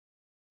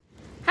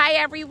Hi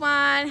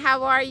everyone,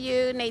 how are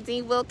you?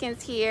 Nadine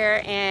Wilkins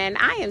here, and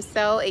I am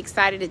so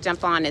excited to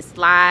jump on this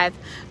live.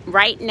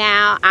 Right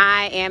now,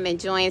 I am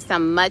enjoying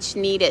some much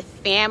needed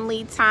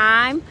family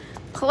time,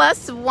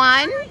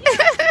 +1.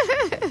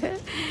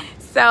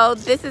 So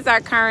this is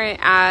our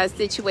current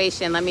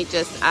situation. Let me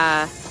just,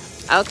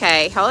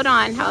 okay, hold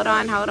on.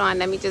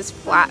 Let me just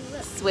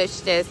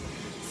switch this.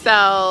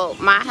 So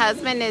my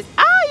husband is,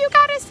 oh, you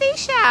got a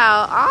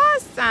seashell,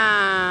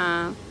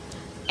 awesome.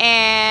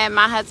 And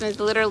my husband's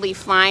literally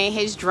flying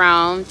his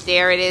drone.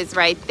 There it is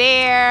right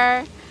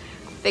there.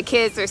 The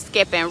kids are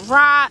skipping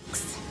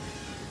rocks.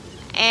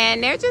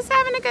 And they're just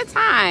having a good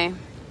time.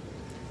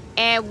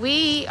 And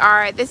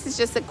this is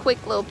just a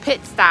quick little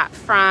pit stop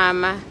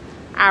from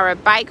our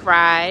bike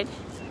ride.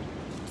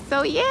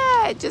 So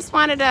yeah, just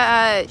wanted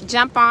to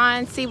jump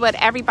on, see what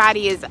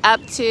everybody is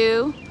up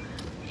to.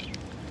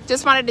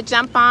 Just wanted to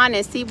jump on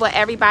and see what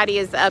everybody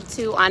is up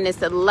to on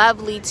this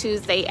lovely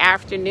Tuesday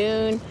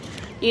afternoon.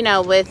 You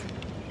know, with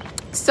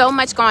so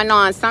much going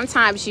on,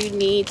 sometimes you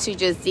need to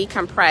just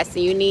decompress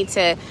and you need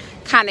to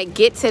kind of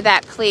get to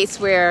that place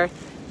where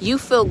you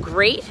feel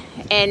great,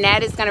 and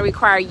that is going to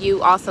require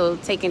you also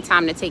taking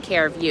time to take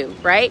care of you,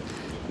 right?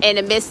 In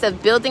the midst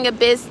of building a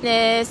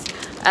business,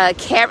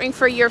 caring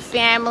for your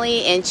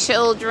family and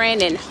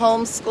children and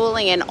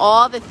homeschooling and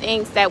all the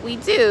things that we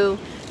do,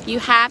 you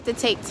have to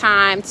take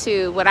time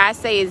to, what I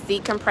say is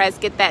decompress,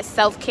 get that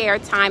self-care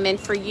time in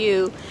for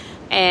you,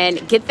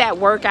 and get that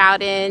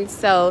workout in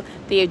so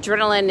the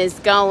adrenaline is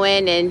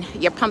going and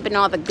you're pumping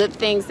all the good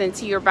things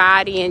into your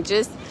body, and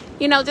just,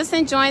 you know, just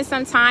enjoying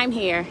some time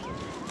here.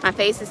 My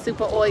face is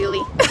super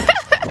oily.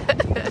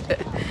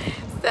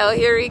 So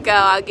here we go.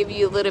 I'll give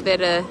you a little bit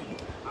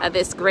of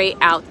this great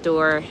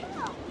outdoor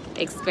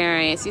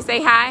experience. You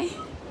say hi?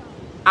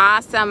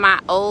 Awesome. My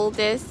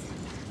oldest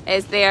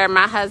is there.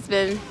 My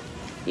husband,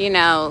 you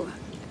know,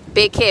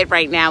 big kid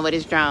right now with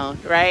his drone,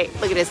 right?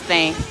 Look at this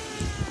thing.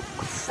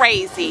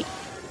 Crazy.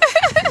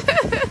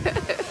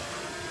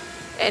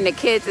 And the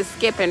kids are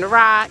skipping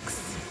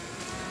rocks,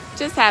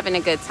 just having a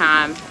good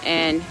time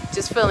and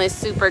just feeling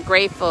super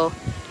grateful.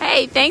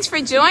 Hey, thanks for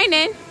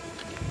joining.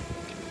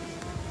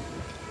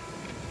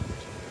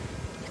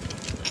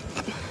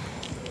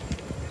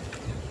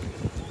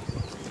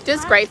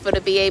 Just grateful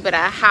to be able to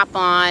hop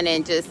on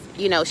and just,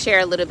 you know,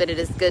 share a little bit of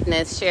this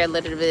goodness, share a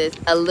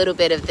little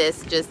bit of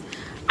this just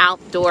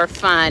outdoor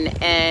fun.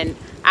 And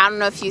I don't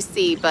know if you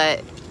see,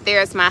 but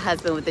there's my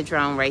husband with the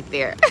drone right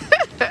there.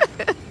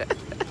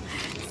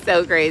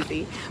 So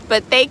crazy.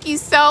 But thank you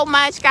so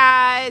much,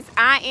 guys.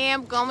 I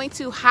am going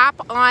to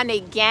hop on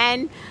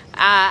again.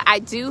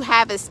 I do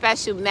have a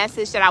special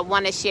message that I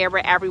want to share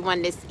with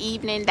everyone this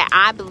evening that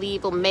I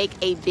believe will make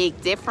a big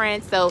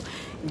difference. So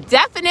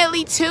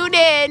definitely tune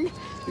in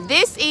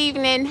this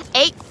evening,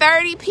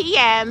 8:30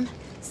 p.m.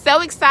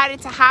 So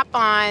excited to hop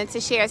on to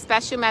share a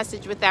special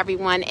message with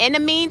everyone. In the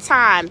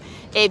meantime,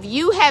 if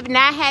you have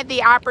not had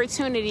the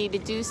opportunity to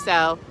do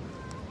so,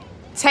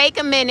 take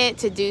a minute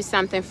to do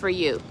something for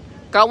you.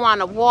 Go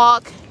on a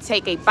walk,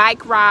 take a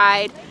bike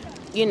ride,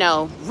 you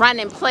know, run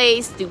in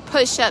place, do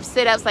push-ups,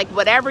 sit-ups, like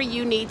whatever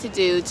you need to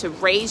do to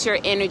raise your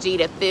energy,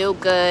 to feel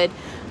good,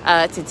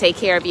 to take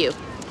care of you.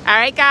 All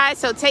right, guys,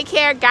 so take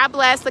care. God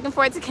bless. Looking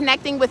forward to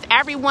connecting with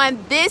everyone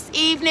this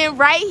evening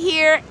right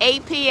here,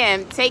 8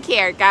 p.m. Take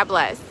care. God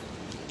bless.